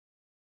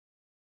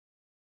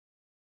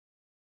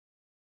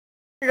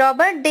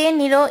Robert De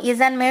Niro is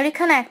an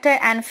American actor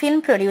and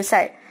film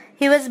producer.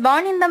 He was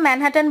born in the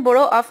Manhattan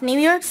borough of New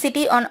York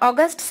City on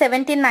August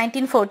 17,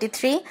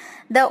 1943,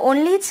 the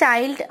only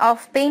child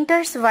of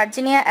painters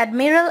Virginia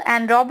Admiral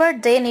and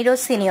Robert De Niro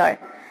Sr.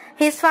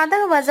 His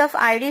father was of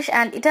Irish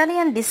and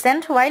Italian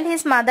descent, while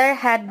his mother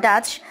had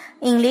Dutch,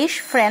 English,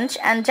 French,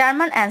 and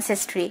German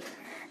ancestry.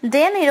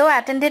 De Niro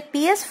attended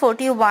PS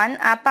 41,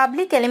 a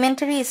public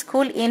elementary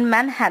school in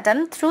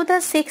Manhattan, through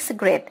the 6th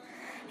grade.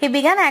 He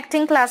began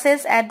acting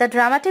classes at the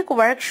Dramatic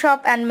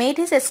Workshop and made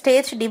his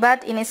stage debut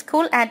in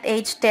school at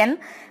age 10,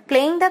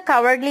 playing the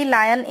Cowardly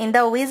Lion in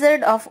The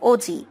Wizard of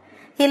Oz.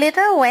 He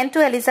later went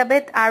to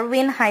Elizabeth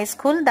Irwin High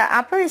School, the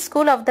upper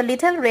school of the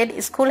Little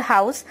Red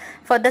Schoolhouse,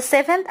 for the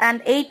 7th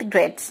and 8th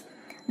grades.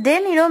 De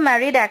Niro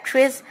married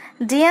actress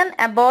Diane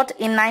Abbott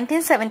in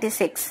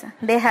 1976.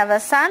 They have a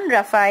son,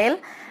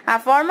 Raphael, a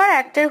former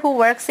actor who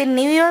works in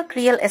New York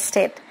real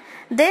estate.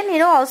 De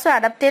Niro also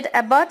adopted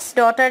Abbott's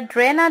daughter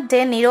Drena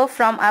De Niro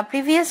from a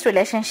previous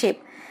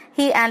relationship.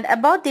 He and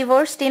Abbott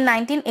divorced in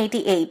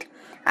 1988.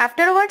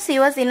 Afterwards, he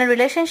was in a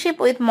relationship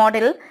with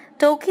model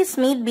Toki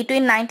Smith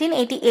between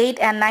 1988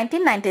 and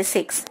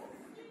 1996.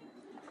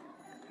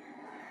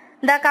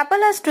 The couple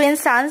has twin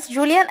sons,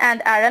 Julian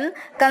and Aaron,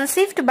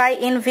 conceived by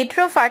in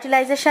vitro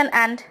fertilization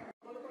and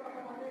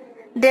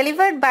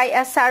delivered by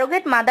a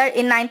surrogate mother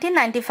in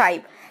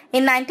 1995.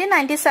 In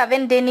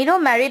 1997, De Niro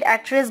married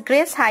actress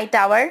Grace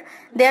Hightower.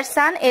 Their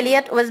son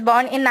Elliot was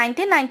born in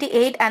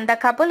 1998 and the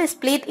couple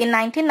split in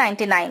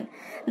 1999.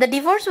 The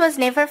divorce was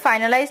never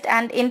finalized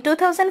and in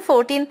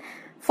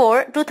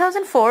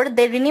 2004,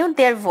 they renewed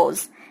their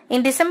vows.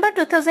 In December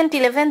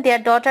 2011, their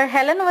daughter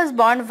Helen was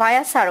born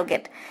via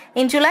surrogate.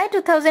 In July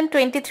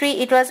 2023,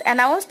 it was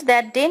announced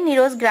that De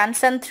Niro's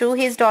grandson through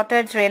his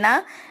daughter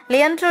Drena,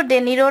 Leandro De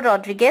Niro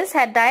Rodriguez,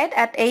 had died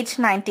at age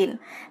 19.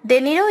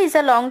 De Niro is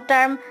a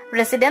long-term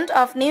resident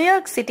of New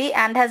York City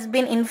and has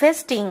been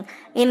investing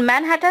in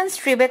Manhattan's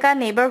Tribeca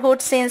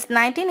neighborhood since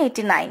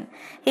 1989.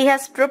 He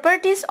has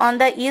properties on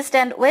the east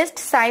and west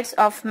sides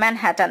of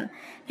Manhattan.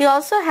 He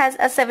also has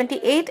a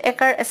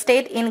 78-acre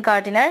estate in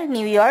Gardiner,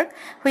 New York,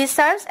 which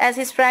serves as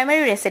his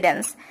primary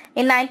residence.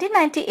 In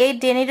 1998,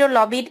 De Niro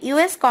lobbied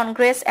U.S.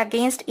 Congress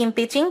against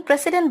impeaching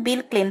President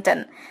Bill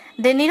Clinton.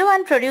 De Niro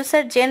and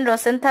producer Jane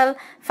Rosenthal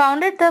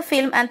founded the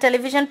film and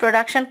television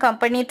production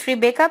company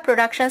Tribeca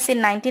Productions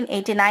in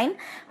 1989,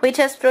 which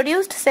has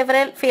produced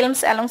several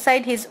films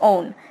alongside his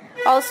own.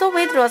 Also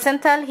with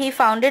Rosenthal, he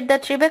founded the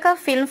Tribeca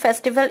Film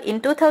Festival in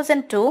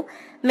 2002.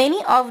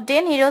 Many of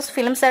De Niro's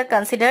films are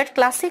considered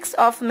classics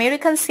of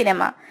American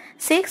cinema.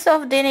 6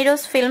 of De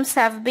Niro's films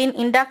have been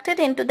inducted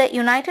into the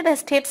United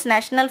States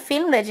National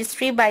Film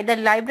Registry by the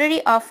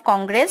Library of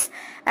Congress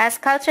as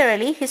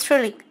culturally,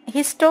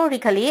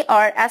 historically,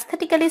 or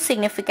aesthetically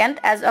significant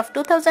as of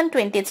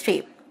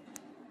 2023.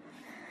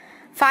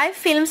 5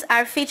 films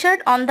are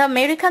featured on the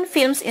American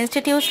Films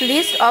Institute's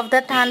list of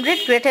the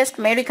 100 greatest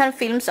American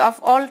films of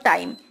all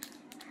time.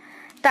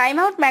 Time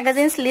Out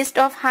magazine's list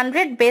of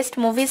 100 best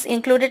movies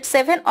included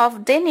 7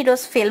 of De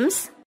Niro's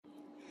films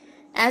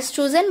as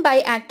chosen by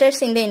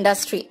actors in the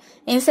industry.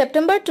 In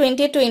September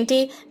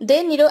 2020,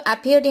 De Niro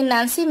appeared in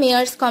Nancy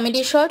Meyer's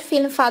comedy short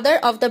film Father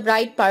of the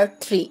Bride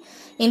Part 3.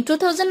 In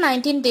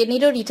 2019, De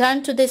Niro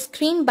returned to the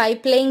screen by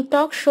playing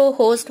talk show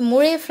host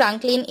Murray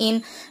Franklin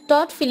in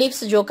Todd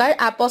Phillips' Joker,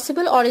 a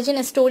possible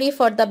origin story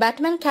for the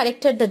Batman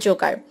character the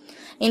Joker.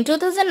 In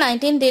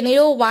 2019, De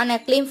Niro won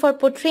acclaim for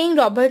portraying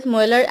Robert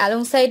Mueller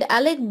alongside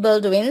Alec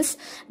Baldwin's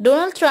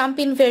Donald Trump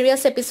in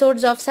various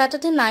episodes of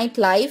Saturday Night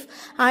Live,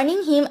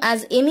 earning him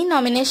an Emmy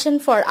nomination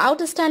for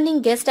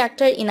Outstanding Guest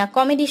Actor in a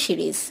Comedy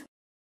Series.